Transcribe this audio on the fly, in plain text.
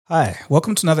Hi,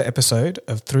 welcome to another episode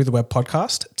of Through the Web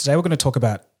podcast. Today we're going to talk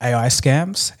about AI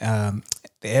scams,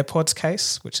 the Airpods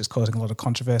case, which is causing a lot of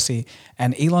controversy,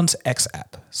 and Elon's X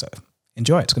app. So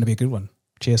enjoy, it's going to be a good one.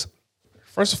 Cheers.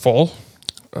 First of all,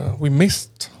 we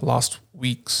missed last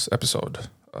week's episode,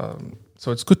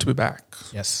 so it's good to be back.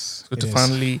 Yes, It's good to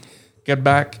finally get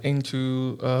back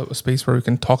into a space where we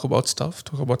can talk about stuff,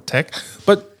 talk about tech.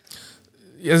 But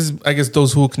as I guess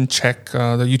those who can check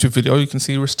the YouTube video, you can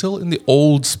see we're still in the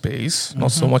old space,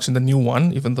 not so much in the new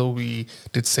one, even though we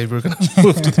did say we were going to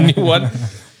move to the new one.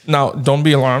 Now, don't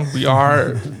be alarmed. We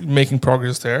are making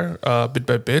progress there bit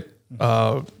by bit,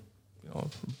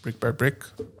 brick by brick,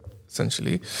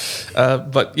 essentially.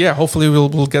 But yeah, hopefully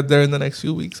we'll get there in the next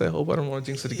few weeks. I hope I don't want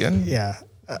to jinx it again. Yeah.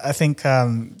 I think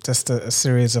just a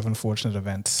series of unfortunate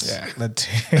events led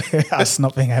to us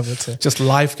not being able to. Just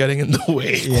life getting in the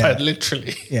way, quite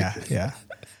literally. Yeah.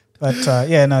 But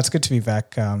it's good to be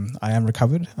back. I am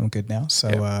recovered. I'm good now.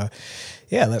 So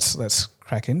let's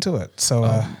crack into it.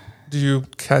 So, do you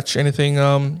catch anything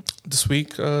this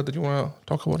week that you want to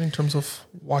talk about in terms of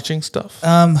watching stuff?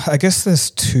 I guess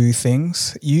there's two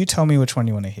things. You tell me which one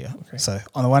you want to hear. Okay. So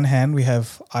on the one hand, we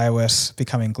have iOS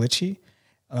becoming glitchy.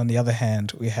 On the other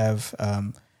hand, we have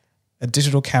a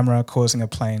digital camera causing a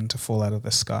plane to fall out of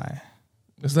the sky.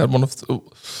 Is that one of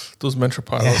those Mentor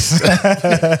pilots?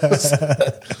 Yes.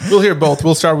 We'll hear both.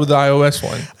 We'll start with the iOS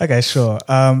one. Okay, sure.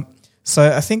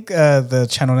 So I think the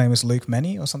channel name is Luke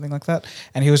Many or something like that.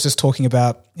 And he was just talking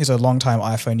about, he's a long-time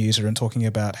iPhone user and talking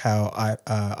about how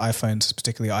iPhones,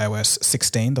 particularly iOS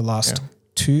 16, the last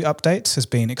two updates, has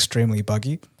been extremely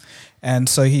buggy. And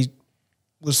so he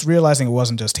was realizing it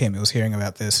wasn't just him. He was hearing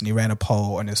about this and he ran a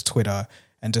poll on his Twitter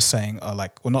and just saying, not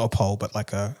a poll, but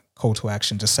like a call to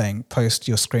action, just saying post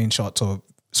your screenshots or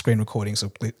screen recordings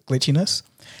of glitchiness.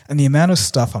 And the amount of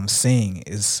stuff I'm seeing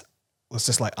was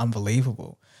just like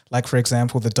unbelievable. Like, for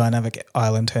example, the dynamic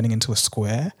island turning into a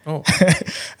square and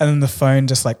then the phone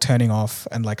just like turning off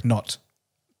and like not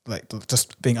like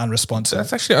just being unresponsive.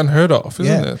 That's actually unheard of,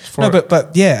 isn't it?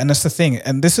 But and that's the thing.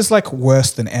 And this is like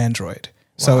worse than Android.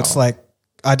 So it's like,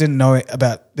 I didn't know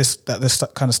about this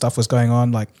kind of stuff was going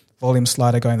on, like volume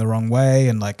slider going the wrong way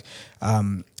and like,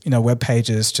 web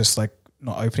pages just like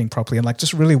not opening properly and like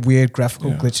just really weird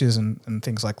graphical glitches and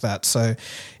things like that. So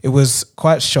it was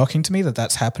quite shocking to me that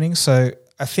that's happening. So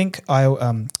I think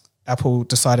Apple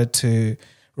decided to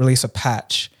release a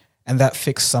patch and that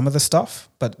fixed some of the stuff,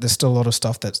 but there's still a lot of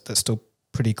stuff that's still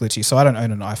pretty glitchy. So I don't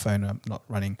own an iPhone. I'm not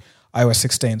running iOS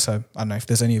 16, so I don't know if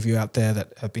there's any of you out there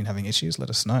that have been having issues. Let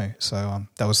us know. So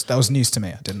that was news to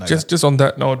me. I didn't know. Just on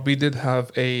that note, we did have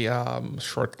a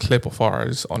short clip of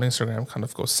ours on Instagram, kind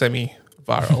of go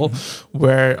semi-viral,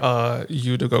 where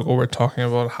you, the Gogo, were talking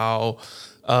about how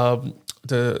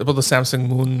the Samsung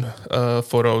Moon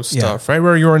photo stuff, right?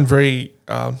 Where you're in very,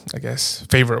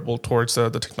 favorable towards the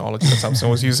technology that Samsung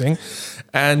was using,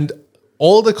 and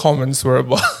all the comments were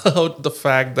about the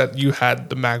fact that you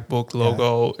had the MacBook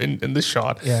logo in the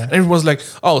shot. Yeah. And everyone's like,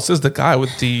 oh, this is the guy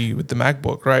with the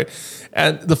MacBook, right?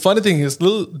 And the funny thing is,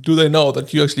 little do they know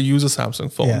that you actually use a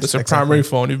Samsung phone. That's your primary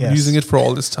phone. You've been using it for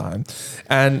all this time.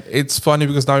 And it's funny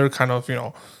because now you're kind of,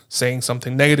 saying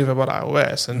something negative about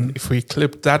iOS. And if we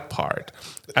clip that part,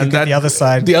 and that the other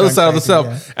side of the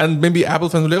stuff, and maybe Apple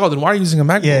fans will be like, oh, then why are you using a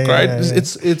MacBook, right?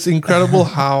 It's incredible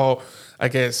how I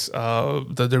guess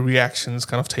the reactions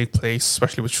kind of take place,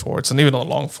 especially with shorts and even on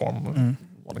long form.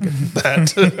 Want to get into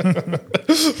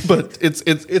that, but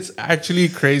it's actually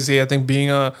crazy. I think being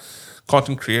a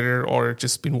content creator or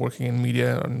just been working in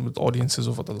media and with audiences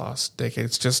over the last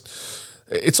decade,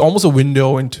 it's almost a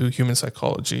window into human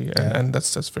psychology, and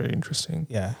that's very interesting.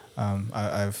 Yeah,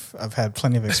 I've had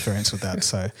plenty of experience with that,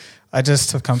 so I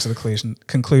just have come to the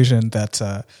conclusion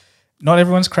that. Not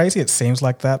everyone's crazy. It seems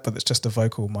like that, but it's just a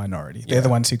vocal minority. They're the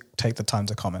ones who take the time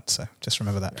to comment. So just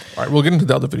remember that. All right, we'll get into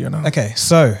the other video now. Okay,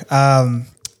 so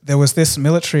there was this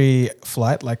military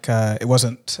flight. Like it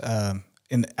wasn't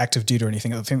in active duty or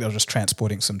anything. I think they were just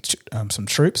transporting some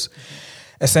troops,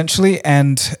 essentially,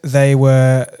 and they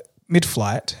were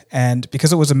mid-flight. And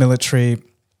because it was a military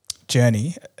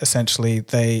journey, essentially,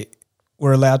 they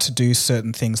were allowed to do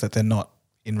certain things that they're not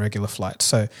in regular flight.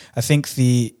 So I think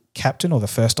the captain or the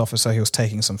first officer, he was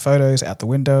taking some photos out the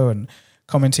window and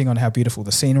commenting on how beautiful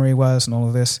the scenery was and all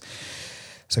of this.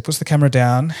 So he puts the camera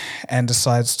down and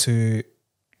decides to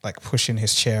like push in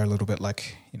his chair a little bit,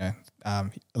 like,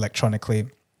 electronically.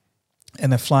 And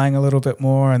they're flying a little bit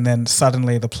more, and then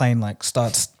suddenly the plane like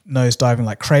starts nose diving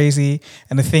like crazy.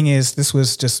 And the thing is, this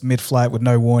was just mid-flight with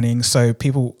no warning. So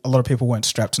a lot of people weren't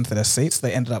strapped into their seats.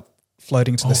 They ended up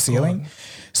floating to the ceiling. God.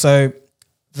 So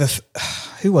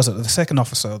who was it? The second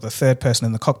officer, or the third person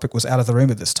in the cockpit was out of the room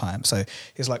at this time. So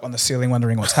he's like on the ceiling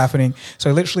wondering what's happening. So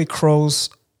he literally crawls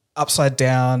upside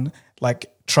down,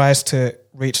 like tries to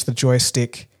reach the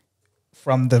joystick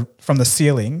from the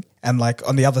ceiling and like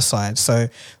on the other side. So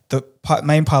the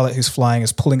main pilot who's flying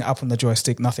is pulling up on the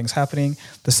joystick. Nothing's happening.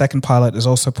 The second pilot is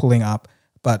also pulling up,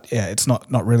 but yeah, it's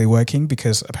not really working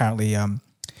because apparently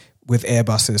with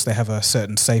Airbuses, they have a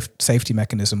certain safety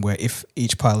mechanism where if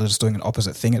each pilot is doing an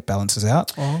opposite thing, it balances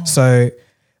out. Oh. So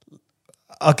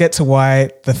I'll get to why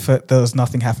there was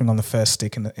nothing happening on the first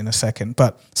stick in a second.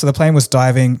 But so the plane was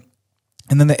diving,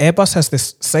 and then the Airbus has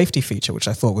this safety feature, which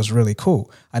I thought was really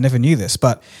cool. I never knew this,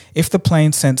 but if the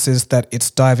plane senses that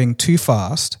it's diving too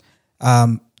fast,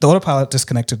 the autopilot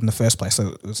disconnected in the first place,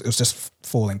 so it was just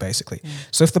falling basically. Mm.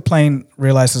 So if the plane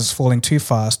realizes it's falling too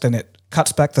fast, then it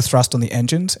cuts back the thrust on the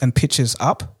engines and pitches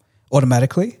up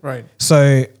automatically. Right.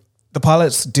 So the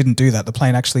pilots didn't do that. The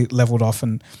plane actually leveled off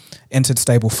and entered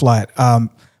stable flight.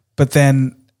 But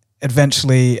then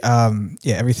eventually,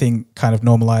 everything kind of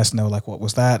normalized and they were like, what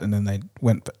was that? And then they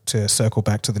went to circle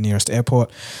back to the nearest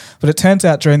airport. But it turns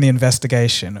out during the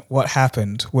investigation, what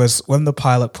happened was when the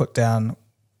pilot put down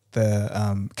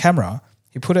the camera,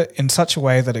 he put it in such a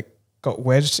way that it got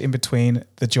wedged in between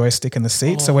the joystick and the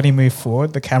seat. Oh. So when he moved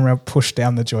forward, the camera pushed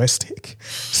down the joystick.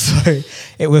 So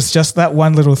it was just that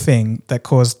one little thing that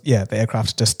caused, the aircraft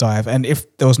to just dive. And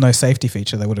if there was no safety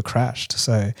feature, they would have crashed.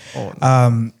 So,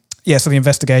 so the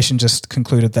investigation just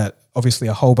concluded that obviously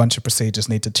a whole bunch of procedures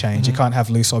need to change. Mm-hmm. You can't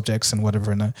have loose objects and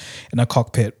whatever in a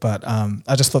cockpit. But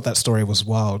I just thought that story was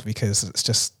wild because it's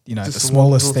just, the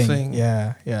smallest thing.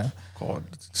 Yeah. God,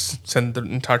 send the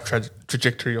entire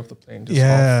trajectory of the plane.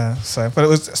 But it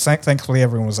was thankfully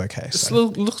everyone was okay. It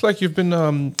looks like you've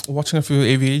been watching a few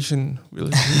aviation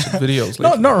related videos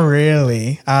lately. Not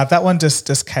really. That one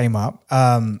just came up.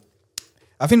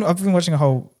 I've been watching a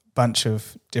whole bunch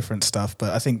of different stuff, but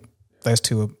I think those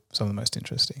two are some of the most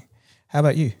interesting. How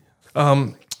about you?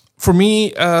 For me,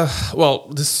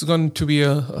 this is going to be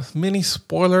a mini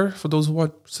spoiler for those who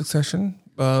watch Succession,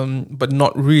 but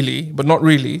not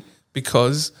really.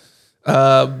 Because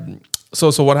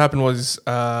so what happened was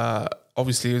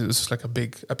obviously it was like a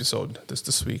big episode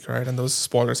this week, right? And there was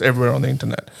spoilers everywhere on the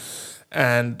internet.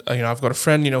 And I've got a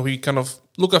friend, we kind of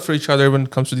look after each other when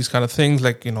it comes to these kind of things.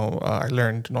 Like I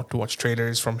learned not to watch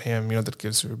trailers from him. That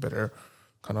gives you a better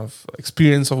kind of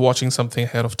experience of watching something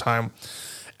ahead of time.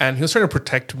 And he was trying to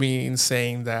protect me in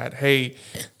saying that, hey,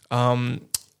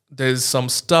 there's some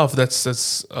stuff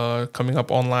that's coming up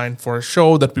online for a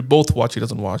show that we both watch. He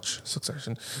doesn't watch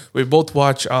Succession. We both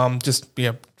watch.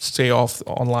 Stay off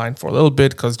online for a little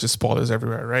bit because just spoilers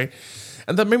everywhere, right?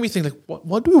 And that made me think, like,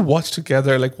 what do we watch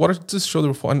together? Like, what is this show that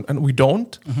we're for? And we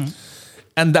don't. Mm-hmm.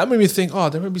 And that made me think,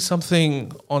 there may be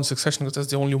something on Succession because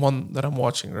that's the only one that I'm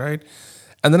watching, right?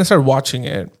 And then I started watching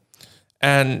it,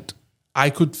 and I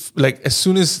could, as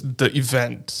soon as the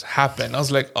event happened, I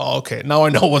was like, oh, okay, now I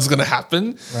know what's going to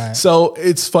happen. Right. So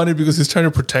it's funny because he's trying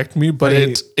to protect me, but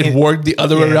it worked the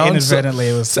other way around. Inadvertently,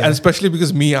 it was. And especially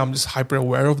because I'm just hyper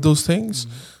aware of those things.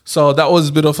 Mm-hmm. So that was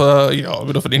a bit of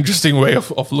an interesting way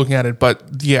of looking at it. But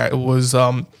yeah, it was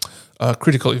a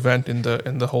critical event in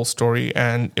the whole story,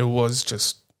 and it was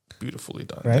just beautifully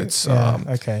done. Right? It's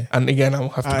okay. And again, I'll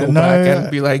have to go back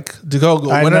and be like, Digogo,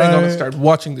 when are you going to start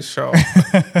watching the show?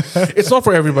 It's not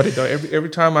for everybody though. Every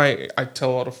time I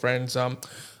tell a lot of friends, a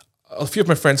few of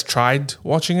my friends tried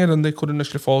watching it and they couldn't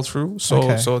actually follow through.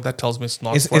 So that tells me it's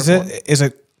not for everyone. Is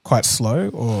it quite slow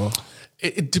or?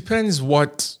 It depends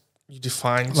what you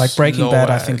define. Like Breaking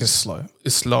Bad, I think is slow.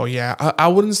 It's slow, yeah. I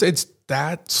wouldn't say it's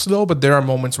that slow, but there are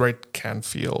moments where it can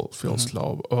feel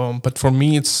slow. But for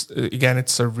me, it's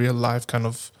a real life kind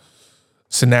of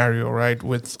scenario, right?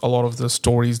 With a lot of the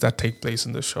stories that take place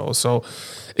in the show. So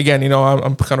again,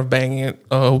 I'm kind of banging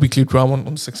a weekly drum on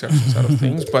the Succession side of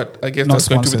things, but I guess that's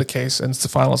going to be the case, and it's the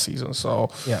final season.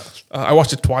 So I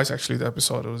watched it twice actually. The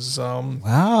episode, it was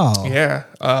wow,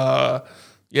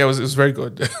 it was very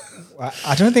good.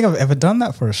 I don't think I've ever done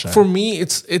that for a show. For me,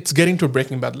 it's getting to a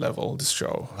Breaking Bad level, this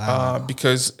show. Wow.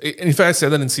 Because, in fact, I said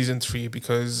that in season 3,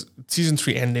 because season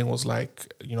 3 ending was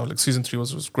season 3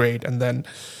 was great. And then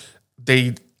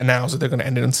they announced that they're going to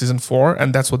end it in season 4.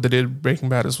 And that's what they did Breaking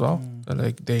Bad as well.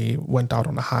 They went out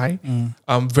on a high.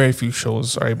 Very few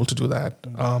shows are able to do that.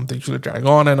 They usually drag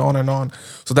on and on and on.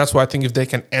 So that's why I think if they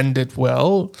can end it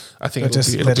well, I think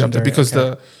it'll be up there. Because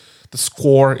the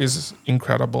score is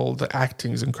incredible. The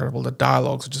acting is incredible. The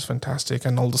dialogues are just fantastic.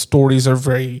 And all the stories are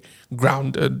very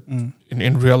grounded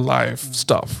in real life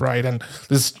stuff, right? And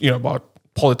this is, about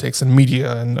politics and media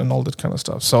and all that kind of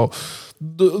stuff. So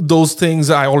those things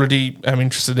I already am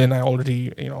interested in. I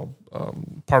already,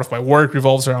 part of my work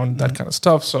revolves around that kind of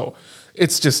stuff. So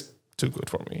it's just too good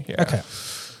for me. Yeah. Okay.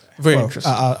 Very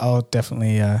interesting. I'll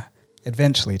definitely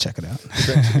eventually check it out.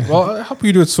 Well, I hope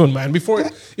you do it soon, man.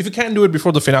 If you can't do it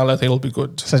before the finale, I think it'll be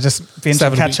good. So just binge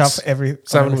and catch up every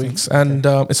 7 weeks. And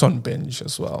it's on binge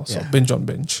as well. So binge on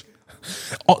binge.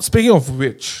 Oh, speaking of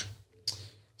which,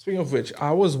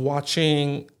 I was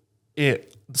watching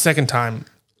it the second time.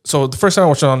 So the first time I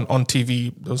watched it on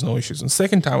TV, there was no issues. And the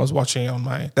second time I was watching it on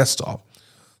my desktop.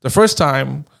 The first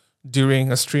time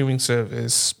during a streaming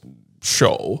service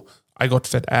show, I got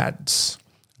fed ads.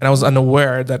 And I was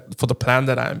unaware that for the plan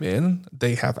that I'm in,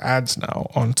 they have ads now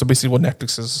on. So basically what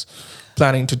Netflix is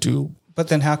planning to do. But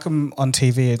then how come on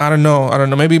TV? I don't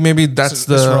know. Maybe that's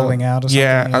it's rolling out or something.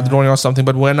 Yeah, rolling out something.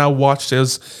 But when I watched it, it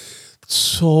was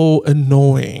so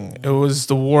annoying. It was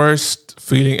the worst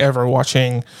feeling ever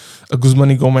watching a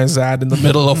Guzmani Gomez ad in the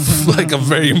middle of like a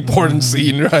very important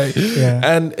scene, right? Yeah.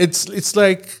 And it's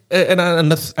like, and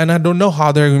I don't know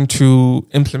how they're going to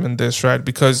implement this, right?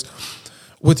 Because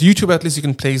with YouTube, at least you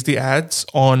can place the ads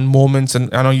on moments,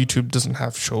 and I know YouTube doesn't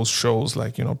have shows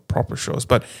like, proper shows.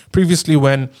 But previously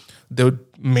when they would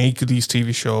make these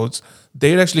TV shows,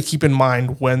 they'd actually keep in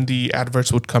mind when the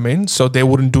adverts would come in. So they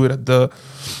wouldn't do it at the,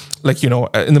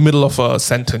 in the middle of a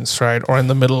sentence, right? Or in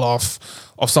the middle of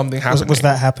something happening. Was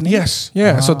that happening? Yes.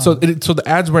 Yeah. So the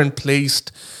ads weren't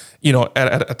placed,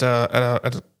 at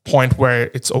a point where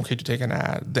it's okay to take an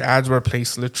ad. The ads were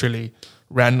placed literally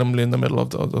randomly in the middle of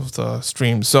the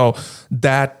stream. So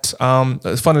that,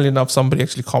 funnily enough, somebody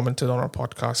actually commented on our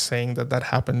podcast saying that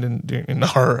happened in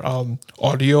our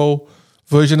audio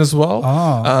version as well.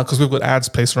 Because we've got ads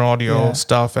placed on audio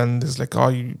stuff, and it's like,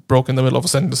 you broke in the middle of a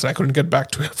sentence and I couldn't get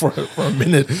back to it for a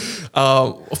minute.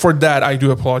 For that, I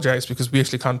do apologize, because we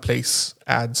actually can't place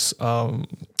ads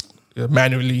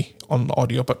manually on the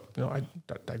audio, but I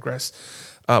digress.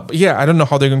 But yeah, I don't know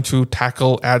how they're going to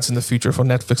tackle ads in the future for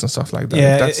Netflix and stuff like that.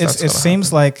 Yeah, it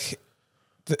seems like,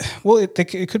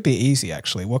 it could be easy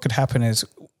actually. What could happen is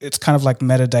it's kind of like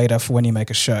metadata for when you make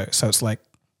a show. So it's like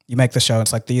you make the show,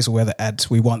 it's like these are where the ads,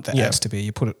 we want the ads to be.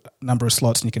 You put a number of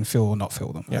slots and you can fill or not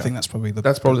fill them. Yeah. I think that's probably the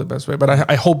best way. But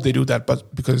I hope they do that.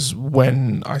 But because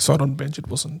when I saw it on Bench, it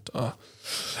wasn't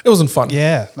fun.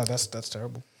 Yeah, no, that's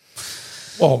terrible.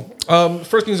 Well,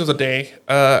 first news of the day.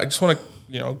 I just want to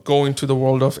go into the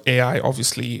world of AI,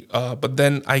 obviously. But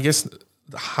then I guess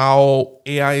how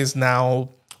AI is now,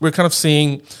 we're kind of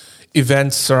seeing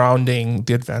events surrounding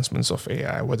the advancements of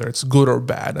AI, whether it's good or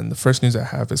bad. And the first news I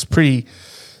have is pretty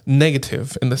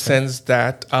negative in the sense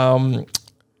that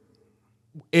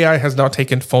AI has now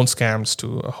taken phone scams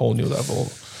to a whole new level.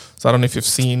 So I don't know if you've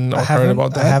seen or heard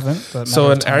about that. I haven't. But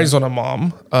so an Arizona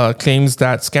mom claims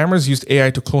that scammers used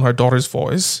AI to clone her daughter's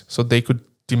voice so they could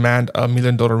demand $1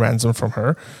 million ransom from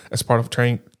her as part of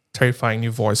terrifying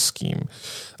new voice scheme.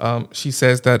 She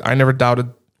says that I never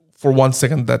doubted for 1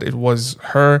 second that it was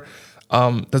her.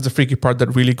 That's the freaky part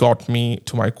that really got me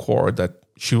to my core, that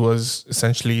she was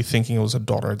essentially thinking it was a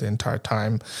daughter the entire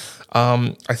time.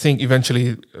 I think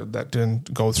eventually that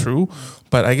didn't go through,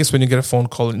 but I guess when you get a phone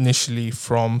call initially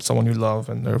from someone you love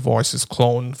and their voice is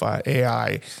cloned via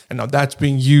AI, and now that's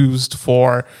being used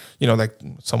for, like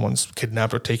someone's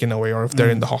kidnapped or taken away, or if they're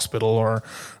in the hospital or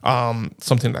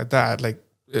something like that, like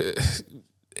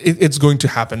it's going to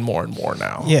happen more and more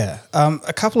now. Yeah.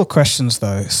 A couple of questions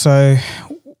though. So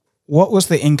what was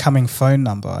the incoming phone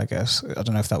number, I guess? I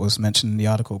don't know if that was mentioned in the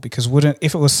article, because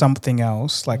if it was something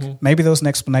else, like maybe there was an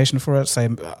explanation for it, say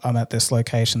I'm at this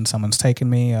location, someone's taken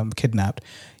me, I'm kidnapped.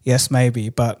 Yes, maybe.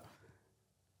 But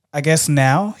I guess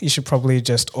now you should probably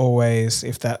just always,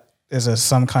 if that is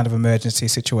some kind of emergency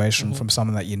situation from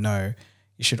someone that you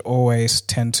should always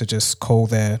tend to just call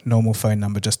their normal phone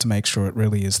number just to make sure it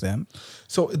really is them.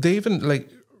 So they even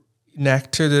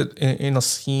enacted it in a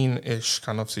scene-ish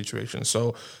kind of situation.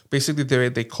 So basically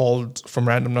they called from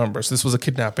random numbers. This was a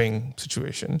kidnapping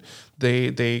situation.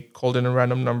 They called in a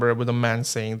random number with a man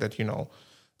saying that,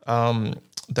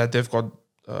 that they've got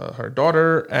her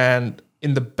daughter, and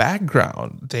in the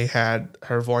background they had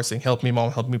her voice saying, "Help me,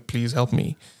 mom, help me, please help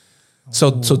me."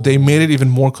 So they made it even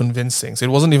more convincing. So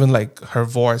it wasn't even like her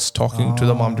voice talking to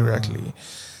the mom directly.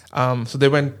 So they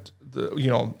went,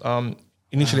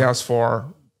 initially asked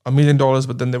for $1 million,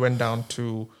 but then they went down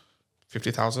to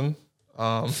 50,000.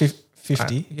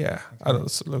 50? Yeah, I don't know.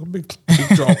 It's like a big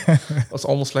drop. It's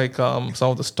almost like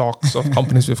some of the stocks of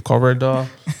companies we've covered on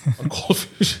Cold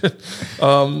Fusion.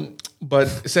 But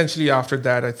essentially, after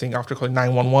that, I think after calling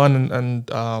 911 and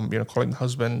calling the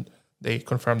husband, they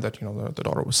confirmed that the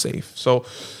daughter was safe. So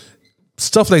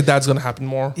stuff like that's going to happen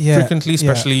more frequently,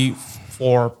 especially Yeah.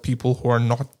 for people who are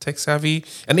not tech savvy,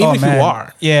 and even if you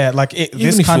are, like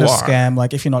this kind of scam,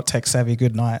 like if you're not tech savvy,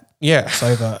 good night. Yeah, it's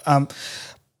over.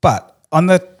 But on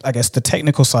the, I guess, the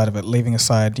technical side of it, leaving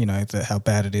aside, how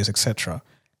bad it is, etc.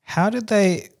 How did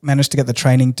they manage to get the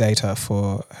training data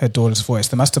for her daughter's voice?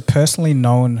 They must have personally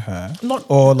known her,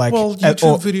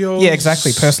 YouTube videos. Yeah,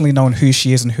 exactly. Personally known who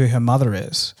she is and who her mother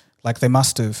is. Like they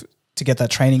must have to get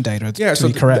that training data to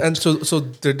be correct. And so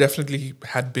there definitely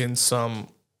had been some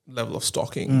level of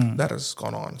stalking that has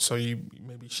gone on. So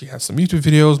maybe she has some YouTube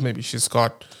videos, maybe she's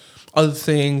got other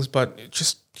things, but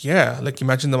like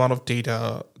imagine the amount of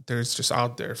data there's just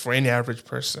out there for any average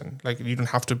person. Like you don't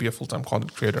have to be a full-time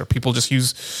content creator. People just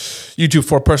use YouTube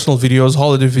for personal videos,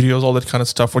 holiday videos, all that kind of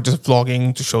stuff, or just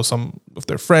vlogging to show some of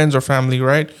their friends or family,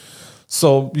 right?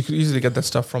 So you could easily get that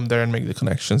stuff from there and make the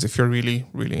connections if you're really,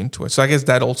 really into it. So I guess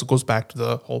that also goes back to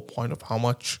the whole point of how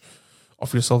much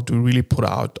of yourself do you really put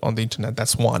out on the internet.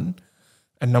 That's one.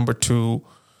 And number two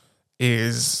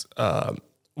is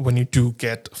when you do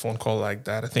get a phone call like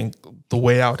that, I think the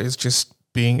way out is just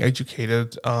being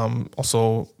educated.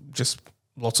 Also, just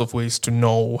lots of ways to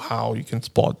know how you can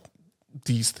spot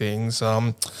these things.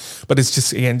 But it's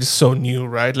just, again, just so new,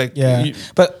 right? Like,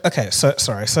 but okay, so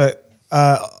sorry. So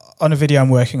on a video I'm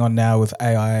working on now with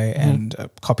AI and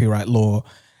copyright law,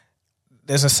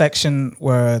 there's a section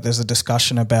where there's a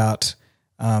discussion about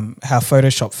how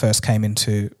Photoshop first came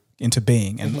into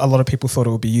being. And a lot of people thought it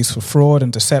would be used for fraud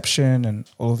and deception and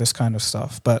all of this kind of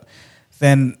stuff. But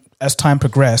then as time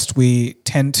progressed, we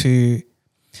tend to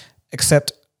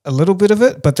accept a little bit of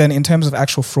it, but then in terms of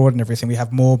actual fraud and everything, we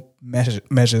have more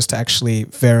measures to actually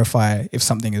verify if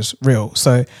something is real.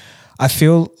 So I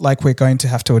feel like we're going to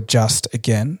have to adjust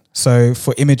again. So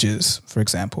for images, for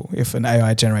example, if an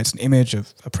AI generates an image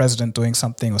of a president doing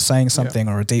something or saying something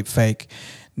or a deep fake,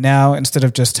 now instead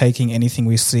of just taking anything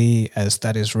we see as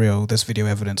that is real, this video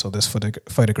evidence or this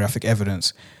photographic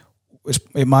evidence,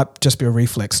 it might just be a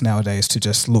reflex nowadays to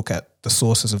just look at the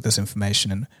sources of this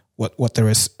information and what there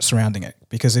is surrounding it.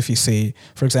 Because if you see,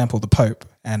 for example, the Pope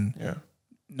and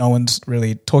no one's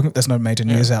really talking, there's no major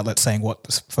news outlet saying what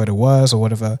this photo was or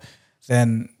whatever,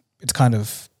 then it's kind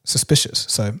of suspicious.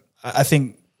 So I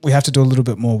think we have to do a little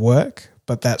bit more work,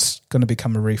 but that's going to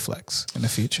become a reflex in the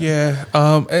future. Yeah,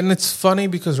 and it's funny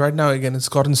because right now, again, it's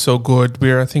gotten so good.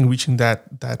 We're, I think, reaching that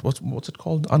what's it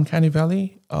called? Uncanny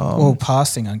Valley?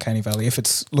 Passing Uncanny Valley, if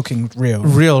it's looking real.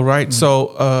 Real, right?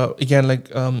 So, again,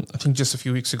 like, I think just a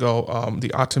few weeks ago,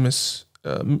 the Artemis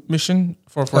mission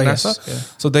for NASA. Yes,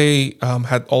 yeah. So they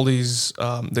had all these,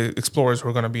 the explorers who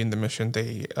were going to be in the mission,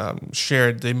 they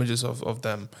shared the images of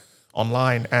them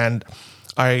online. And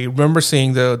I remember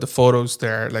seeing the photos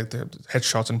there, like the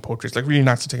headshots and portraits, like really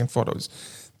nicely taken photos.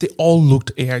 They all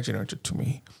looked AI generated to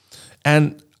me.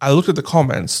 And I looked at the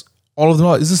comments, all of them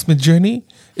are, is this Midjourney?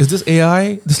 Is this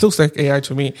AI? This looks like AI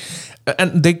to me.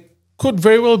 And they could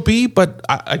very well be, but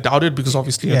I doubt it because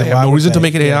obviously they have no reason to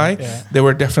make it AI. Yeah. They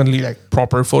were definitely like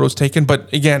proper photos taken.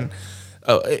 But again,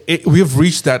 we have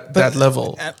reached that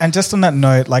level. And just on that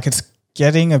note, like it's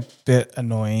getting a bit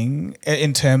annoying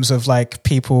in terms of like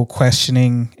people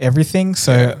questioning everything.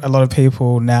 So a lot of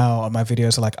people now on my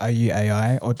videos are like, are you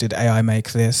AI or did AI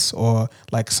make this? Or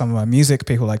like some of my music,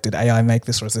 people like, did AI make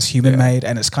this or is this human made?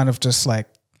 And it's kind of just like,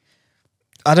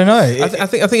 I don't know. I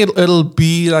think it'll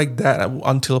be like that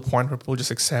until a point where people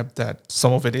just accept that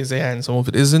some of it is AI and some of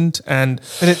it isn't.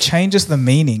 But it changes the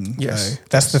meaning. Yes. Though.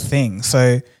 That's the thing.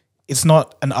 So it's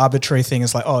not an arbitrary thing.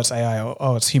 It's like, oh, it's AI or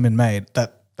oh, it's human made.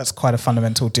 That's quite a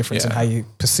fundamental difference in how you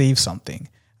perceive something.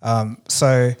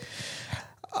 So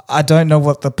I don't know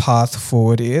what the path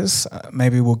forward is.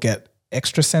 Maybe we'll get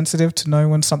extra sensitive to know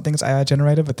when something's AI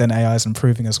generated, but then AI is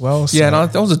improving as well. So. Yeah,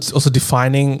 and also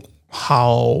defining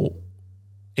how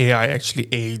AI actually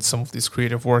aids some of this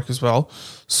creative work as well.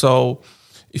 So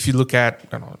if you look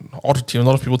at auto-tune, a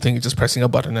lot of people think it's just pressing a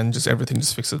button and just everything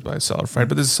just fixes by itself, right?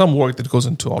 But there's some work that goes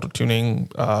into auto-tuning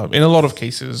in a lot of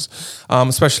cases,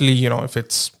 especially if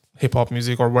it's hip-hop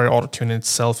music or where auto-tune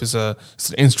itself is an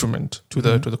instrument to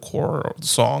the core of the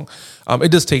song.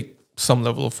 It does take some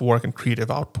level of work and creative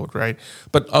output, right?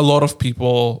 But a lot of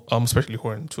people, especially who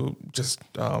are into just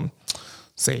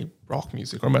say rock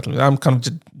music or metal music, I'm kind of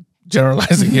just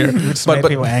generalizing here, but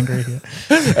people angry here.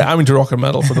 I'm into rock and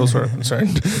metal for those who are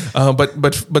concerned.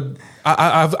 But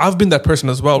I've been that person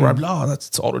as well, where I'm like,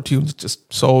 it's auto-tune, it's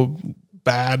just so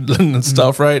bad and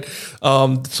stuff, right?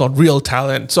 It's not real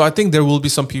talent. So I think there will be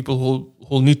some people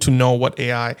who'll need to know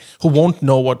who won't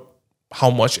know how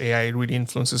much AI really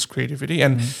influences creativity,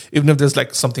 and even if there's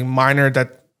like something minor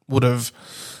that would have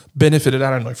benefited. I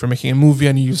don't know, if you're making a movie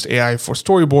and you used AI for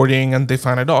storyboarding, and they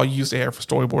find out, oh, you used AI for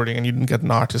storyboarding, and you didn't get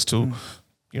an artist to,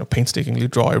 painstakingly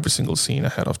draw every single scene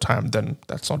ahead of time, then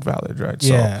that's not valid, right?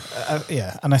 Yeah,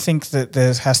 yeah, and I think that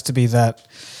there has to be that.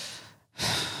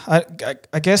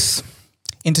 I guess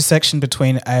intersection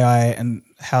between AI and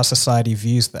how society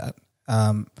views that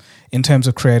in terms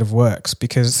of creative works,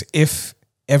 because if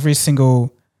every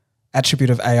single attribute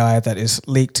of AI that is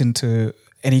leaked into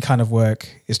any kind of work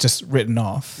is just written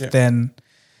off, then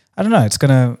I don't know,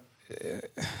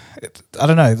 I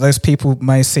don't know, those people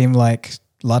may seem like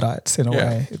Luddites in a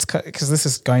way. It's because this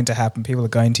is going to happen. People are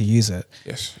going to use it.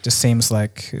 Yes. It just seems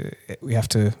like we have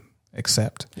to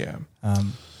accept. Yeah.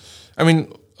 I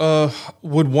mean,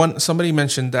 somebody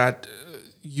mentioned that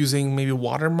using maybe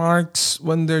watermarks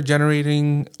when they're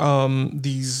generating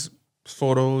these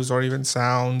photos or even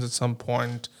sounds at some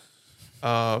point.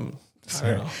 I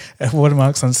don't know.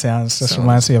 Watermarks on sounds just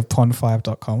reminds me of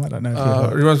pond5.com. I don't know if you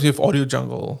it reminds me of Audio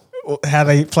Jungle. How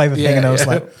they play the thing and it was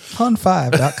like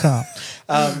pond5.com.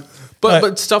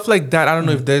 But stuff like that, I don't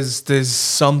know if there's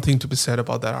something to be said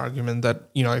about that argument that,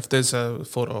 if there's a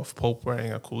photo of Pope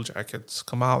wearing a cool jacket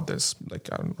come out, there's like,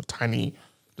 I don't know, a tiny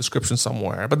description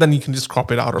somewhere, but then you can just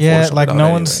crop it out or Photoshop like it out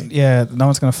no anyway. no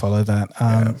one's going to follow that.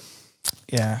 I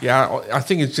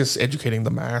think it's just educating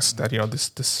the mass that,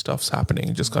 this stuff's happening.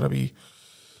 You just got to be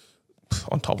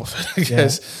on top of it, I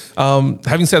guess.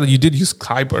 Having said that, you did use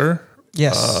Kyber.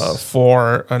 Yes.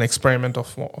 For an experiment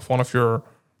of one of your,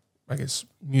 I guess,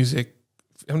 music.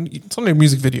 It's only a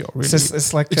music video, really. It's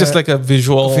just like a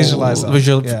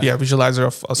visualizer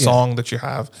of a song that you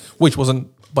have, which wasn't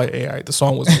by AI. The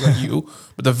song wasn't by you,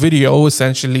 but the video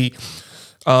essentially,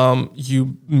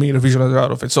 you made a visualizer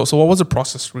out of it. So what was the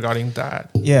process regarding that?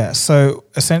 Yeah. So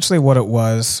essentially, what it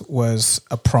was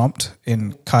a prompt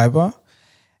in Kyber.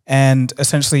 And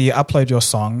essentially you upload your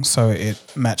song so it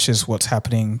matches what's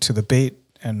happening to the beat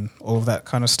and all of that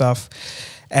kind of stuff.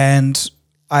 And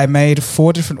I made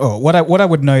 4 different, what I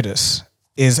would notice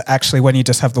is actually when you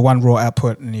just have the one raw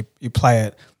output and you play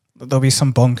it, there'll be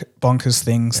some bonkers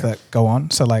things that go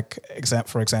on. So like,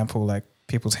 for example, like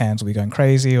people's hands will be going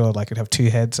crazy, or like it'd have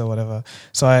 2 heads or whatever.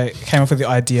 So I came up with the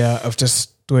idea of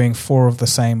just doing 4 of the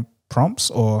same prompts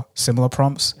or similar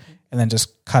prompts, and then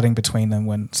just cutting between them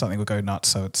when something will go nuts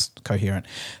so it's coherent.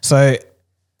 So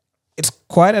it's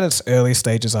quite at its early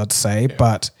stages, I'd say,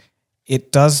 but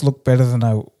it does look better than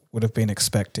I would have been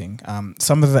expecting.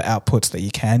 Some of the outputs that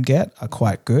you can get are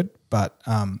quite good, but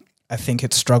I think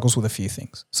it struggles with a few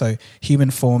things. So human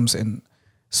forms in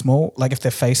small, like if they're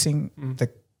facing the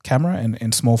camera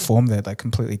in small form, they're like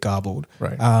completely garbled.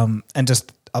 Right. And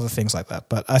just other things like that.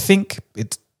 But I think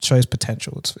it's shows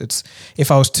potential. It's if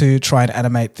I was to try and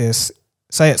animate this,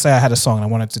 say I had a song and I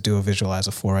wanted to do a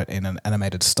visualizer for it in an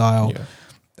animated style,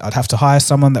 I'd have to hire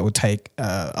someone that would take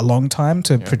a long time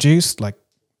to produce, like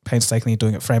painstakingly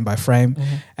doing it frame by frame,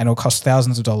 and it'll cost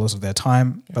thousands of dollars of their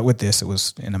time. But with this, it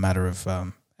was in a matter of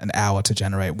an hour to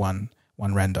generate one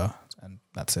render, and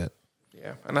that's it.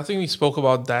 Yeah, and I think we spoke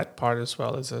about that part as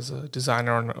well as a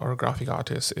designer or a graphic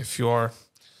artist. If you're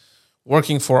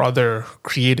working for other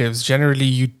creatives, generally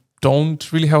you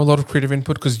don't really have a lot of creative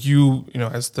input because you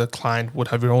as the client would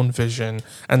have your own vision,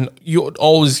 and you would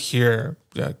always hear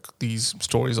these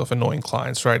stories of annoying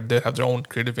clients, right? They have their own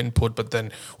creative input, but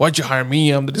then why'd you hire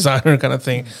me? I'm the designer, kind of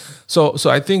thing. So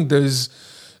I think that's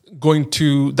going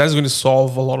to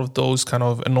solve a lot of those kind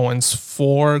of annoyance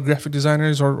for graphic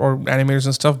designers or animators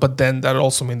and stuff. But then that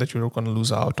also means that you're going to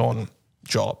lose out on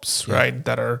jobs, right?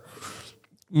 That are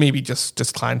maybe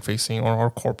just client facing or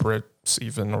corporates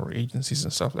even, or agencies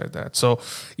and stuff like that. So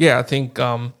yeah, I think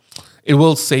it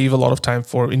will save a lot of time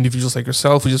for individuals like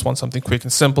yourself who just want something quick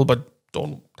and simple, but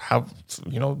don't have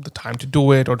the time to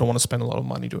do it or don't want to spend a lot of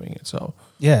money doing it. So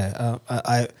yeah,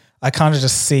 I kind of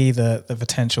just see the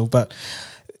potential, but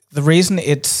the reason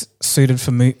it's suited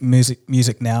for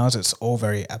music now is it's all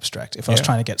very abstract. If I was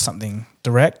trying to get something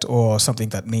direct or something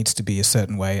that needs to be a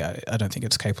certain way, I don't think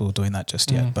it's capable of doing that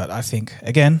just yet. But I think,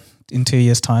 again, in 2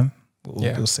 years' time,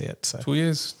 we'll see it. So 2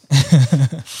 years.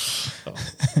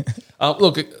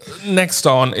 Look, next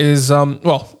on is,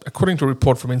 according to a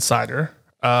report from Insider,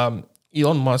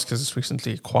 Elon Musk has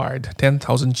recently acquired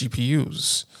 10,000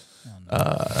 GPUs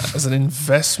as an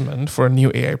investment for a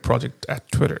new AI project at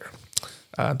Twitter.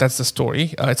 That's the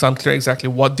story. It's unclear exactly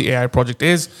what the AI project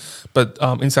is, but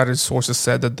insider sources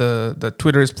said that the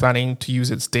Twitter is planning to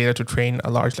use its data to train a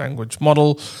large language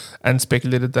model, and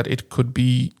speculated that it could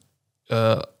be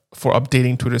for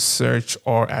updating Twitter's search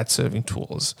or ad serving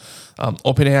tools.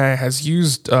 OpenAI has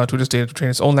used Twitter's data to train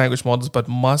its own language models, but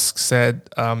Musk said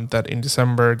that in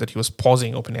December that he was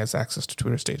pausing OpenAI's access to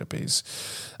Twitter's database.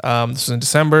 This was in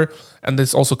December, and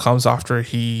this also comes after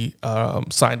he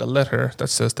signed a letter that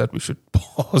says that we should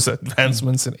pause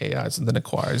advancements in AIs and then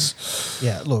acquires.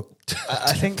 Yeah, look,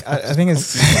 I think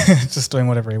it's just doing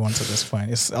whatever he wants at this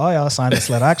point. It's, I signed this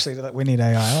letter. Actually, we need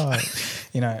AI.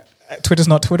 Twitter's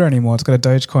not Twitter anymore. It's got a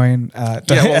Dogecoin.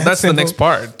 That's the next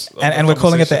part. And we're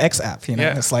calling it the X app.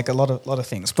 It's like a lot of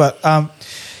things. But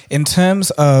in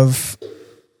terms of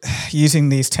using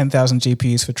these 10,000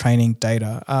 GPUs for training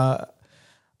data,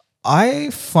 I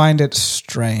find it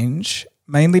strange,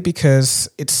 mainly because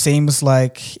it seems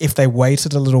like if they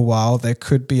waited a little while, there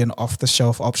could be an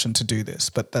off-the-shelf option to do this.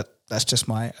 But that's just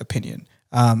my opinion.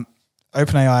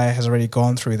 OpenAI has already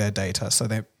gone through their data, so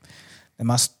there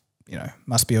must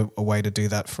be a way to do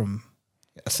that from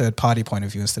a third-party point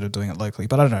of view instead of doing it locally.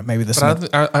 But I don't know. Maybe this. But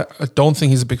I don't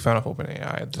think he's a big fan of OpenAI.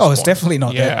 At this it's point. Definitely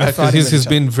not. Yeah, because he's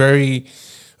been very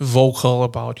vocal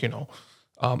about anything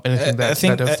that. I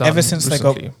think that done ever since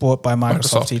recently. they got bought by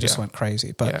Microsoft, he just went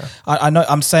crazy. But yeah. I know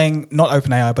I'm saying not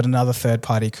OpenAI, but another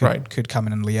third-party could come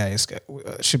in and liaise.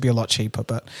 It should be a lot cheaper,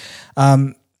 but.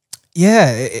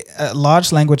 A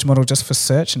large language model just for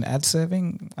search and ad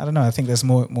serving. I don't know. I think there's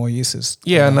more uses.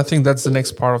 Yeah, and I think that's the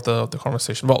next part of the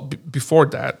conversation. Well, before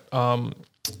that, on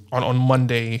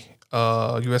Monday,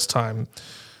 US time,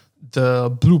 the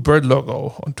blue bird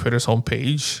logo on Twitter's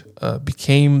homepage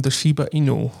became the Shiba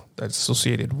Inu that's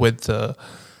associated with the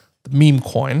meme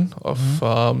coin of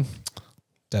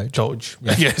Doge.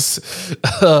 Yeah. Yes.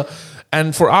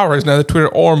 And for hours, neither Twitter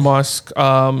or Musk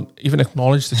even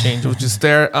acknowledged the change. It was just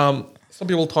there. Some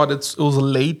people thought it was a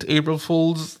late April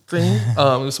Fool's thing. It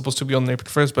was supposed to be on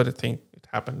April 1st, but I think it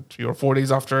happened 3 or 4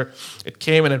 days after it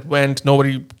came and it went.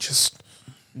 Nobody just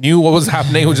knew what was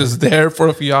happening. It was just there for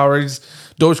a few hours.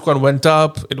 Dogecoin went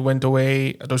up, it went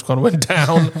away. Dogecoin went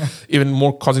down,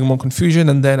 causing more confusion.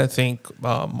 And then I think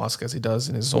Musk, as he does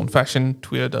in his own fashion,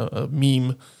 tweeted a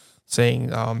meme saying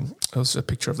it was a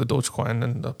picture of the Dogecoin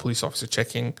and the police officer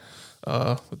checking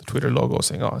with the Twitter logo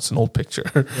saying, it's an old picture.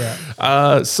 Yeah.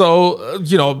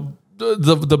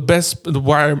 The best,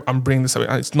 why I'm bringing this up,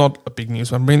 it's not a big news,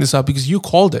 but I'm bringing this up because you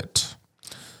called it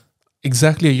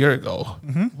exactly a year ago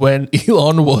when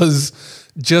Elon was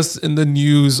just in the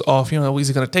news of, is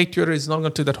he going to take Twitter? Is he not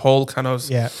going to do that whole kind of...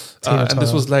 Yeah. And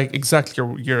this was like exactly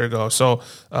a year ago. So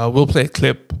we'll play a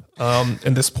clip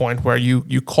in this point where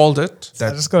you called it.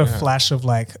 I just got a flash of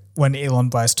like when Elon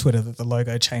buys Twitter that the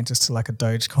logo changes to like a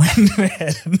Dogecoin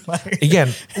head. And like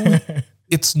again,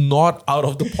 it's not out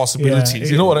of the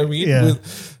possibilities. You know what I mean?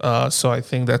 Yeah. So I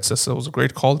think it was a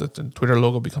great call, that the Twitter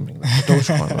logo becoming like a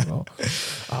Dogecoin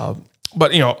logo.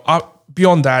 But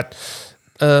beyond that,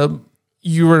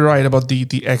 you were right about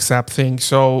the X app thing.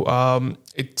 So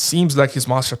it seems like his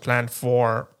master plan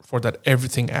for that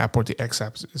everything app or the X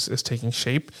app is taking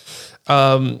shape.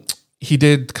 He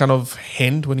did kind of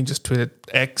hint when he just tweeted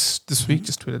X this week,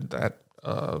 just tweeted that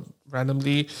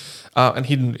randomly, and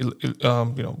he didn't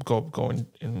go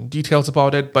in details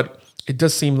about it. But it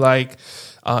does seem like,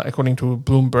 according to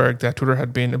Bloomberg, that Twitter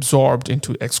had been absorbed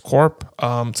into X Corp,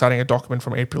 citing a document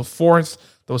from April 4th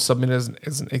that was submitted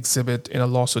as an exhibit in a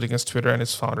lawsuit against Twitter and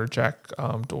its founder, Jack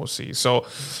Dorsey. So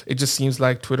it just seems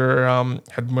like Twitter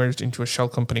had merged into a shell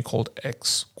company called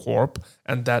X Corp,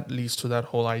 and that leads to that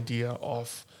whole idea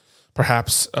of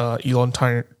perhaps Elon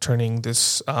turning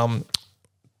this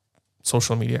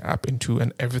social media app into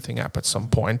an everything app at some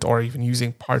point, or even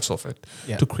using parts of it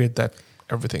to create that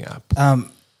everything app.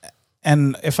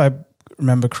 And if I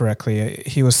remember correctly,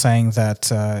 he was saying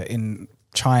that in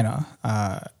China,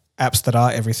 apps that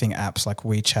are everything apps like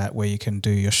WeChat, where you can do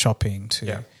your shopping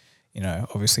to,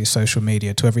 obviously social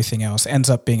media to everything else, ends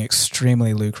up being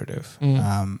extremely lucrative.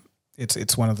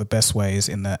 It's one of the best ways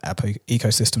in the app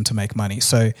ecosystem to make money.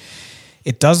 So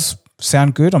it does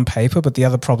sound good on paper, but the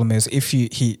other problem is if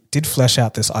he did flesh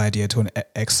out this idea to an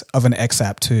X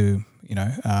app to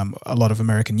a lot of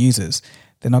American users,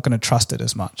 they're not going to trust it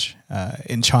as much.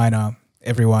 In China,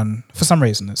 everyone, for some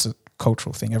reason, it's a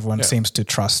cultural thing. Everyone seems to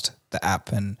trust the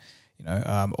app and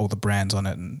all the brands on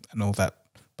it and all that.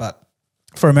 But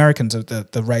for Americans,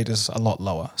 the rate is a lot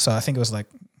lower. So I think it was like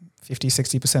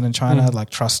 50-60% in China,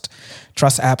 like trust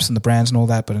apps and the brands and all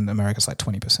that, but in America it's like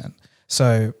 20%.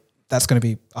 So that's going to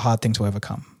be a hard thing to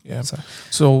overcome. Yeah.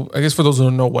 So I guess for those who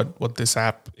don't know what this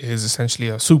app is, essentially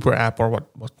a super app, or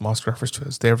what Musk refers to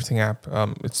as the Everything app.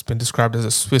 It's been described as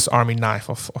a Swiss Army knife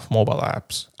of mobile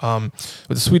apps,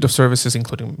 with a suite of services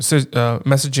including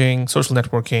messaging, social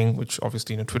networking, which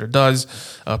obviously Twitter does,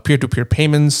 peer-to-peer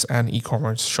payments, and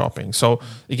e-commerce shopping. So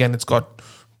again, it's got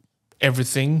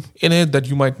everything in it that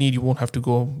you might need. You won't have to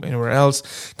go anywhere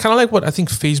else. Kind of like what I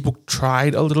think Facebook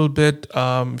tried a little bit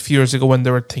a few years ago when they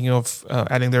were thinking of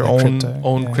adding their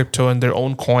own crypto and their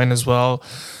own coin as well.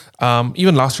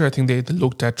 Even last year, I think they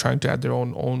looked at trying to add their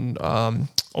own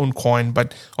coin,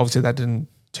 but obviously that didn't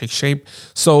take shape.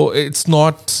 So it's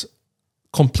not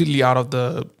completely out of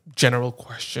the general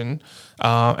question.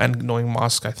 And knowing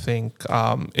Musk, I think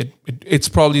it's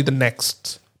probably the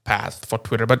next path for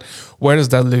Twitter. But where does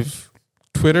that live?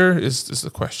 Twitter is the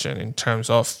question in terms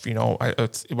of,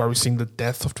 are we seeing the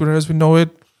death of Twitter as we know it?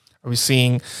 Are we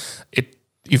seeing it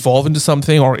evolve into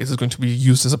something, or is it going to be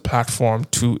used as a platform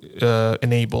to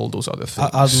enable those other things?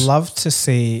 I'd love to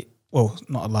see, well,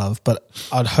 not love, but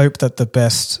I'd hope that the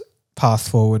best path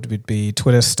forward would be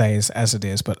Twitter stays as it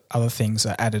is, but other things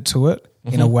are added to it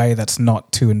in a way that's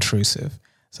not too intrusive.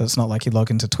 So it's not like you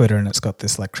log into Twitter and it's got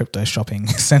this like crypto shopping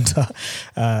center,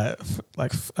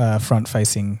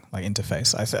 front-facing like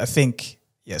interface. I think,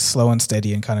 slow and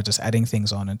steady and kind of just adding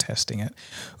things on and testing it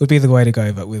would be the way to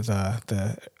go. But with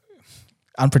the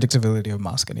unpredictability of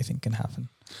Musk, anything can happen.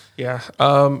 Yeah,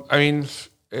 and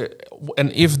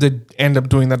if they end up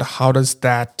doing that, how does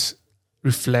that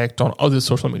reflect on other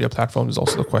social media platforms? Is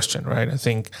also the question, right? I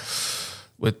think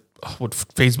with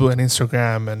Facebook and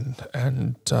Instagram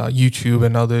and YouTube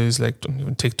and others, like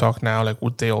even TikTok now, like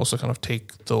would they also kind of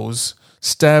take those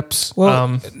steps?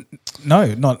 Well,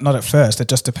 no, not at first. It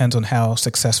just depends on how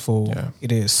successful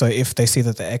it is. So if they see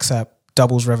that the X app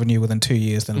doubles revenue within 2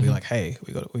 years, then it'll be like, hey,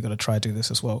 we got to try to do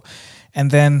this as well. And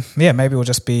then maybe it will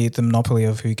just be the monopoly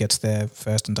of who gets there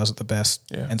first and does it the best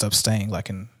ends up staying,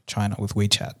 like in China with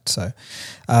WeChat. So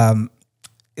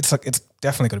it's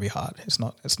definitely going to be hard. It's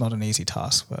not an easy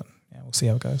task, but we'll see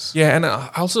how it goes. Yeah, and I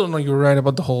also don't know, you're right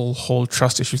about the whole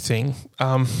trust issue thing.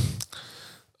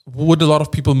 Would a lot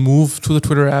of people move to the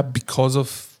Twitter app because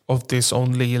of this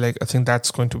only? Like, I think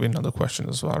that's going to be another question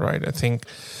as well, right? I think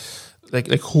like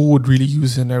who would really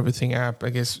use an Everything app? I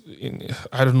guess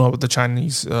I don't know about the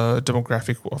Chinese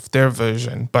demographic of their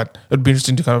version, but it'd be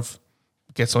interesting to kind of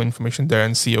get some information there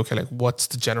and see, okay, like what's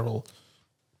the general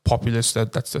populace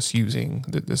that's just using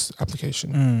this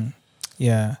application.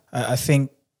 Yeah, I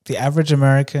think the average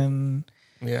American,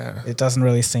 it doesn't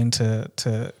really seem to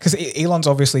because Elon's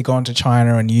obviously gone to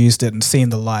China and used it and seen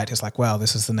the light. It's like, wow,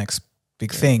 this is the next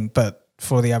big thing. But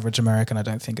for the average American, I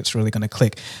don't think it's really going to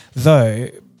click. Though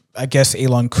I guess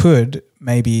Elon could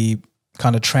maybe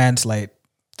kind of translate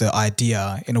the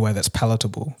idea in a way that's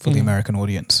palatable for the American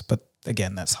audience. But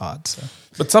again, that's hard. So.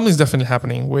 But something's definitely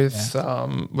happening with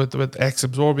X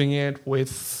absorbing it,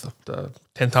 with the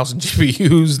 10,000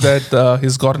 GPUs that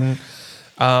he's gotten.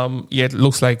 It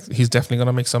looks like he's definitely going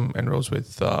to make some inroads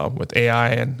with AI,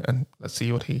 and let's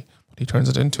see what he turns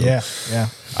it into. Yeah.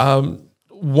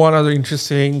 One other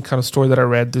interesting kind of story that I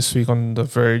read this week on The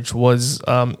Verge was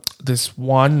this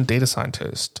one data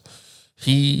scientist.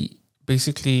 He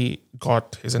basically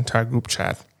got his entire group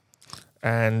chat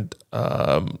and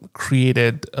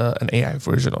created an AI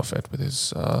version of it with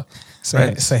his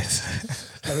friends. So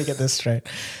let me get this straight.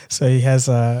 So he has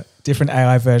different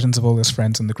AI versions of all his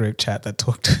friends in the group chat that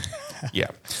talked. Yeah.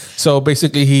 So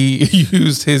basically he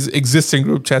used his existing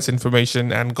group chat's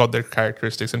information and got their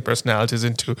characteristics and personalities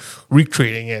into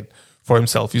recreating it for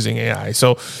himself using AI.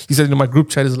 So he said, my group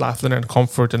chat is laughter and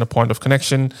comfort and a point of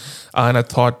connection. And I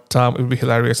thought it would be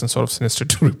hilarious and sort of sinister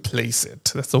to replace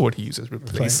it. That's the word he uses,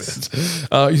 replace it.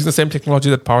 Using the same technology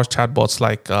that powers chatbots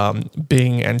like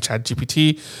Bing and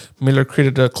ChatGPT, Miller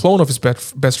created a clone of his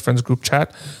best friend's group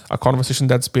chat, a conversation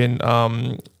that's been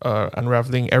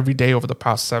unraveling every day over the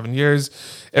past 7 years.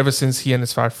 Ever since he and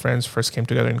his 5 friends first came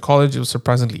together in college, it was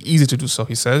surprisingly easy to do so,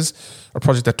 he says. A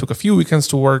project that took a few weekends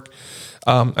to work,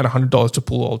 and $100 to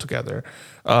pull all together.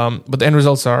 But the end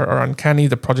results are uncanny.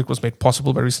 The project was made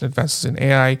possible by recent advances in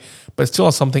AI, but it's still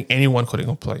not something anyone could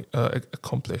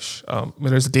accomplish.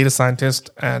 Miller's a data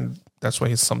scientist, and that's why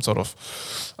he's some sort of,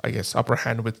 I guess, upper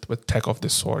hand with tech of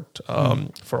this sort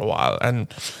for a while. And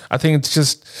I think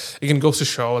it goes to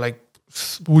show, like,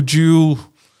 would you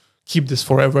keep this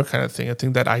forever kind of thing? I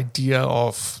think that idea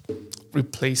of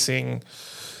replacing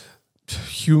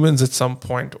humans at some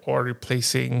point, or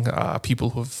replacing people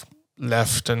who've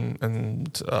left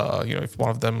and if one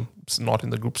of them is not in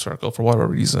the group circle for whatever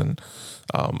reason,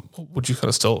 would you kind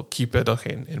of still keep it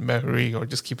in memory or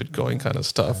just keep it going kind of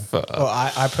stuff? Well,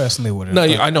 I personally wouldn't. No,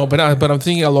 I know, but I'm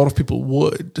thinking a lot of people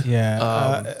would.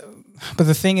 Yeah. But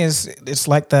the thing is, it's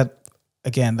like that,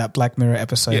 again, that Black Mirror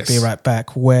episode, Yes. Be Right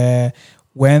Back, where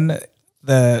when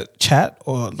the chat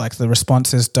or like the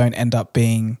responses don't end up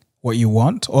being what you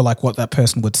want or like what that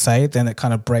person would say, then it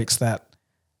kind of breaks that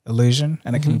illusion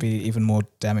and it can be even more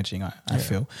damaging, I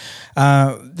feel.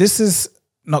 This is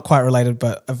not quite related,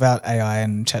 but about AI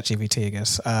and ChatGPT, I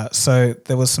guess. So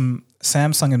there was some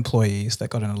Samsung employees that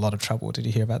got in a lot of trouble. Did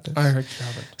you hear about this? I heard you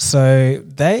haven't. So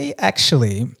they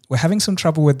actually were having some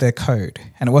trouble with their code,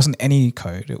 and it wasn't any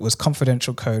code. It was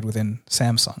confidential code within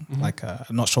Samsung. Like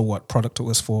I'm not sure what product it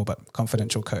was for, but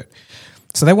confidential code.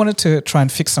 So they wanted to try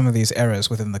and fix some of these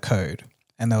errors within the code,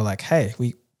 and they were like, "Hey,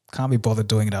 we can't be bothered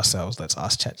doing it ourselves. Let's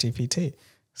ask ChatGPT."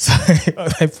 So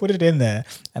they put it in there,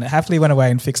 and it happily went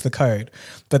away and fixed the code.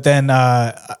 But then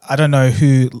I don't know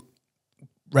who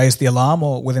raised the alarm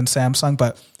or within Samsung,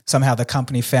 but somehow the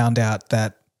company found out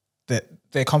that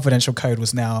their confidential code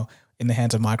was now in the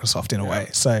hands of Microsoft in a way.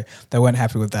 So they weren't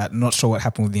happy with that. I'm not sure what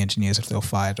happened with the engineers, if they were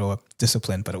fired or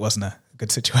disciplined, but it wasn't a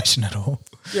good situation at all.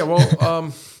 Yeah,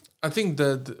 well, I think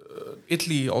the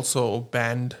Italy also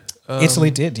banned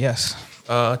Italy did, yes.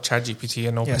 ChatGPT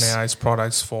and OpenAI's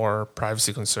products for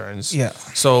privacy concerns. Yeah.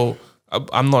 So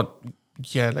I'm not,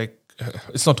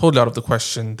 it's not totally out of the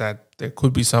question that there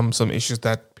could be some issues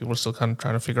that people are still kind of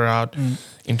trying to figure out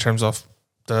in terms of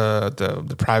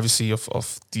the privacy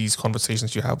of these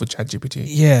conversations you have with ChatGPT.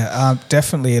 Yeah,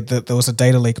 definitely. There was a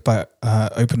data leak by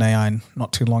OpenAI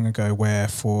not too long ago where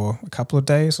for a couple of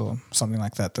days or something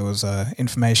like that, there was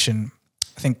information,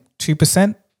 I think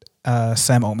 2%,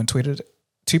 Sam Altman tweeted,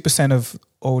 2% of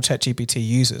all ChatGPT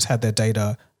users had their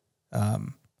data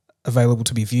available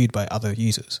to be viewed by other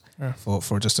users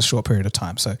for just a short period of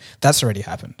time. So that's already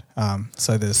happened.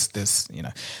 So there's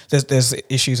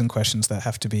issues and questions that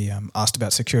have to be asked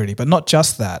about security, but not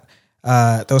just that.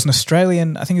 There was an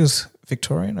Australian, I think it was a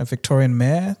Victorian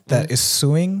mayor that is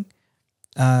suing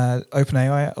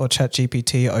OpenAI or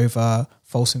ChatGPT over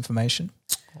false information.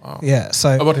 Wow. Yeah.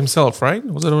 So about himself, right?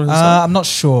 Was it about himself? I'm not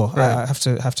sure. Right. I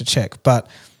have to check, but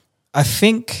I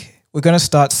think we're going to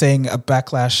start seeing a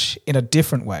backlash in a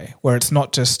different way, where it's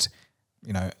not just,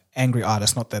 angry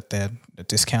artists, not that they're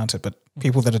discounted, but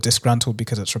people that are disgruntled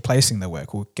because it's replacing their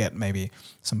work will get maybe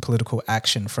some political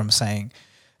action from saying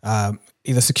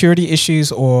either security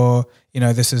issues or,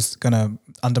 this is going to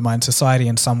undermine society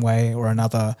in some way or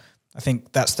another. I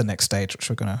think that's the next stage,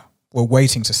 which we're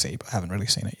waiting to see, but haven't really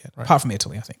seen it yet. Right. Apart from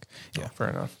Italy, I think. Yeah, fair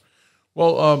enough.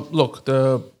 Well, look,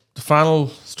 the final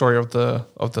story of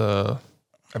the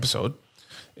episode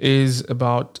is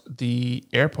about the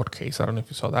AirPod case. I don't know if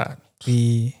you saw that.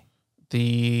 The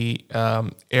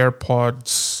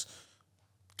AirPods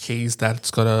case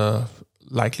that's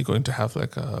likely going to have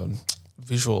like a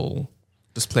visual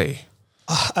display.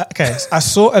 Okay, I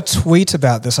saw a tweet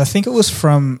about this. I think it was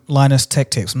from Linus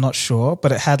Tech Tips. I'm not sure,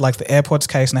 but it had like the AirPods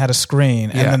case and it had a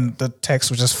screen, and then the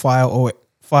text was just fire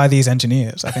these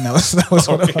engineers. I think that was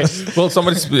what it was. Well,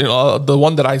 somebody's the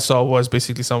one that I saw was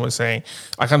basically someone saying,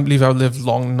 "I can't believe I've lived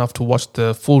long enough to watch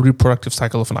the full reproductive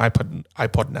cycle of an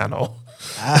iPod Nano."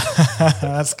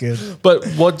 That's good. But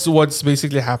what's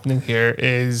basically happening here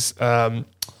is that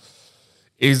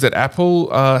Apple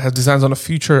has designs on a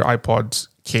future iPod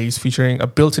case featuring a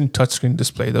built-in touchscreen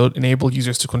display that would enable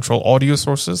users to control audio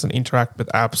sources and interact with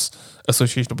apps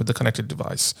associated with the connected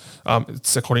device.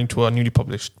 It's according to a newly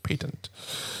published patent.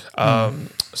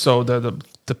 So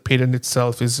the patent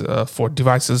itself is for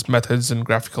devices, methods, and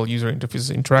graphical user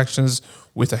interface interactions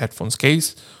with a headphones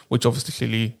case, which obviously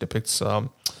clearly depicts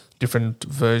different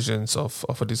versions of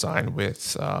a design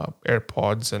with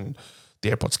AirPods and the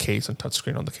AirPods case and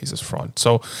touchscreen on the case's front.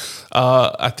 So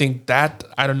I think that,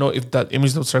 I don't know if that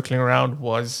image that was circling around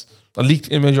was a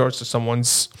leaked image or it's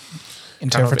someone's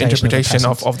interpretation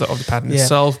of the patent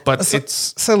itself, but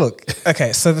so look,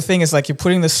 okay, so the thing is, like, you're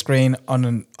putting the screen on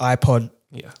an iPod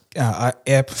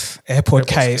AirPod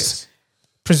case,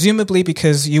 presumably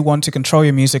because you want to control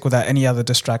your music without any other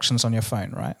distractions on your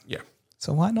phone, right? Yeah.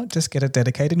 So why not just get a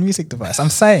dedicated music device? I'm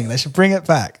saying they should bring it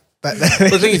back. But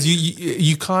the thing is,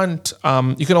 you can't.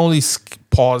 You can only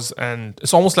pause, and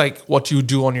it's almost like what you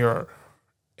do on your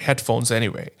headphones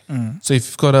anyway. So if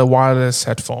you've got a wireless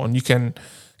headphone, you can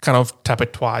kind of tap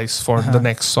it twice for the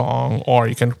next song, or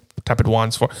you can tap it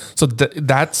once for. So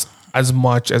that's as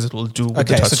much as it will do with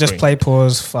the touchscreen. So just play,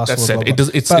 pause, fast That's forward. it.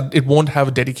 It does. It won't have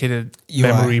a dedicated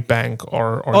memory bank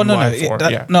or UI for.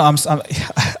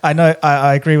 I know.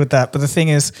 I agree with that. But the thing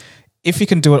is, if you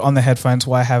can do it on the headphones,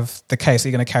 why have the case? Are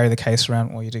you going to carry the case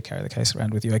around? Well, you do carry the case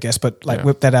around with you, I guess. But like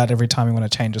whip that out every time you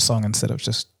want to change a song instead of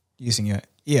just using your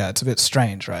ear. It's a bit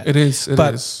strange, right? It is. It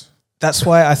is. That's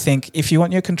why I think if you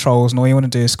want your controls and all you want to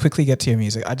do is quickly get to your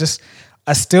music,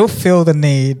 I still feel the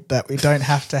need that we don't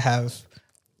have to have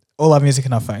all our music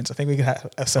in our phones. I think we could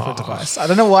have a separate device. I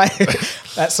don't know why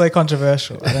that's so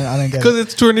controversial. I don't get it. Because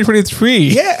it's 2023.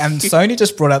 Yeah, and Sony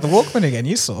just brought out the Walkman again.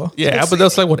 You saw. Yeah, but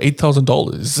that's like what,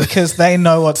 $8,000. Because they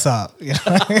know what's up. You know?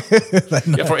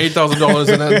 Yeah, for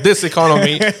 $8,000 in this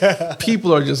economy,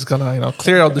 people are just gonna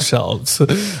clear out the shelves.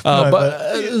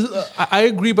 I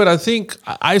agree, but I think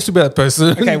I used to be that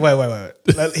person. Okay,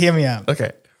 wait. Hear me out.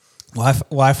 Okay,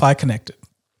 Wi-Fi connected.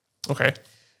 Okay,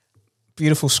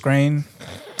 beautiful screen,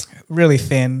 really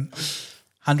thin,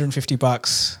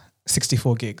 $150,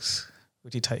 64 gigs.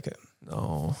 Would you take it?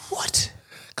 No. What?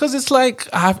 Because it's like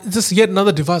it's just yet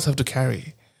another device I have to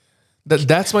carry.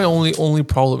 That's my only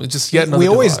problem. It's just yet another device.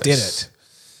 We always did it.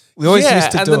 We always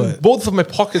used to do it. Both of my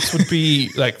pockets would be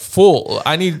like full.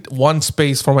 I need one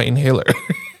space for my inhaler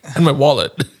and my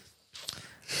wallet.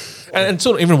 And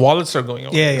so even wallets are going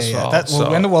away. Yeah.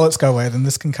 When the wallets go away, then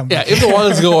this can come back. Yeah, if the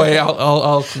wallets go away,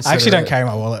 I'll consider I actually don't carry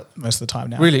my wallet most of the time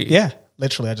now. Really? Yeah.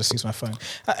 Literally, I just use my phone.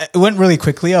 It went really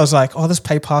quickly. I was like, "Oh, this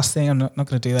PayPass thing, I'm not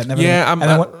going to do that." Never. Yeah, and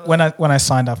then when I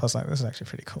signed up, I was like, "This is actually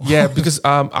pretty cool." Yeah, because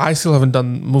I still haven't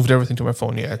moved everything to my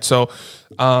phone yet. So,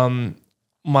 so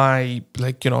the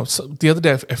other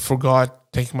day I forgot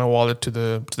taking my wallet to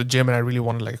the gym, and I really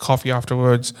wanted like a coffee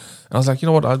afterwards. And I was like, you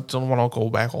know what? I don't want to go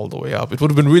back all the way up. It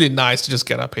would have been really nice to just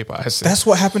get a PayPass. That's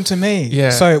what happened to me. Yeah.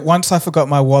 So once I forgot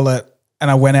my wallet. And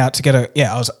I went out to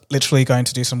I was literally going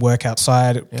to do some work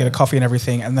outside, get a coffee and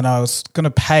everything. And then I was going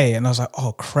to pay and I was like,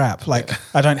 oh crap. Like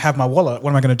I don't have my wallet. What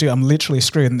am I going to do? I'm literally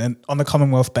screwed. And then on the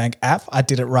Commonwealth Bank app, I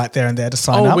did it right there and there to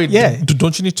sign up. Wait, yeah.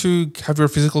 Don't you need to have your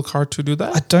physical card to do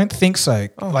that? I don't think so.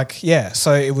 Oh.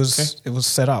 So it was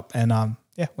set up and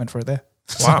went for it there.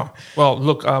 Wow. Well,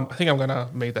 look, I think I'm going to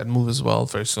make that move as well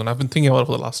very soon. I've been thinking about it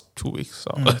for the last 2 weeks.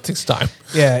 So it takes time.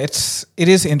 Yeah, it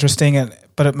is interesting,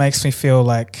 but it makes me feel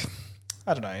like,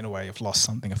 I don't know, in a way you've lost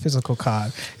something, a physical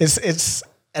card. It's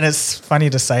funny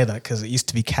to say that because it used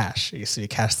to be cash. It used to be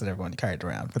cash that everyone carried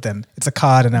around. But then it's a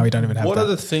card and now we don't even have What that.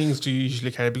 other things do you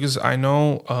usually carry? Because I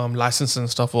know licenses and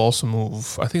stuff will also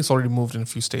move. I think it's already moved in a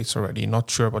few states already. Not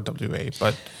sure about WA,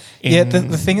 but...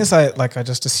 the thing is I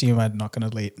just assume I'm not going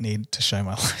to need to show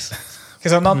my license.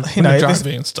 Because I'm not,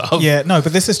 driving and stuff. Yeah, no,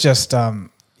 but this is just, when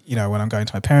I'm going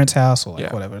to my parents' house or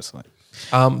whatever. It's like...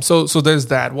 So there's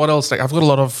that. What else? Like I've got a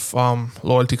lot of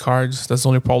loyalty cards. That's the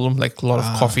only problem. Like a lot of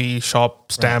coffee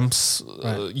shop stamps.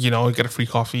 Right. You get a free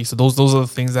coffee. So those are the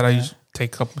things that I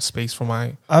take up space for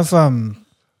my.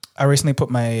 I recently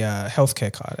put my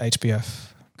healthcare card,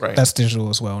 HBF. Right. That's digital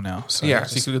as well now. So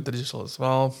so you could get the digital as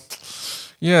well.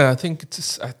 Yeah, I think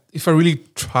if I really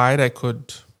tried, I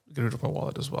could get rid of my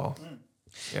wallet as well.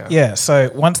 Yeah. Yeah.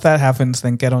 So once that happens,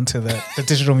 then get onto the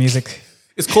digital music.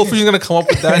 Is Cold Fusion going to come up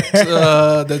with that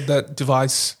that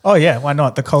device? Oh yeah, why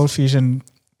not? The Cold Fusion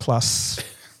Plus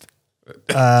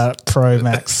Pro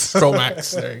Max. Pro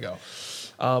Max. There you go.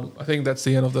 I think that's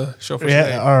the end of the show for today.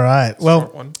 Yeah. All right.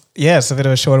 Well, it's a bit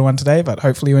of a shorter one today, but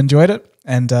hopefully you enjoyed it,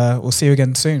 and we'll see you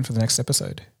again soon for the next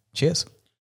episode. Cheers.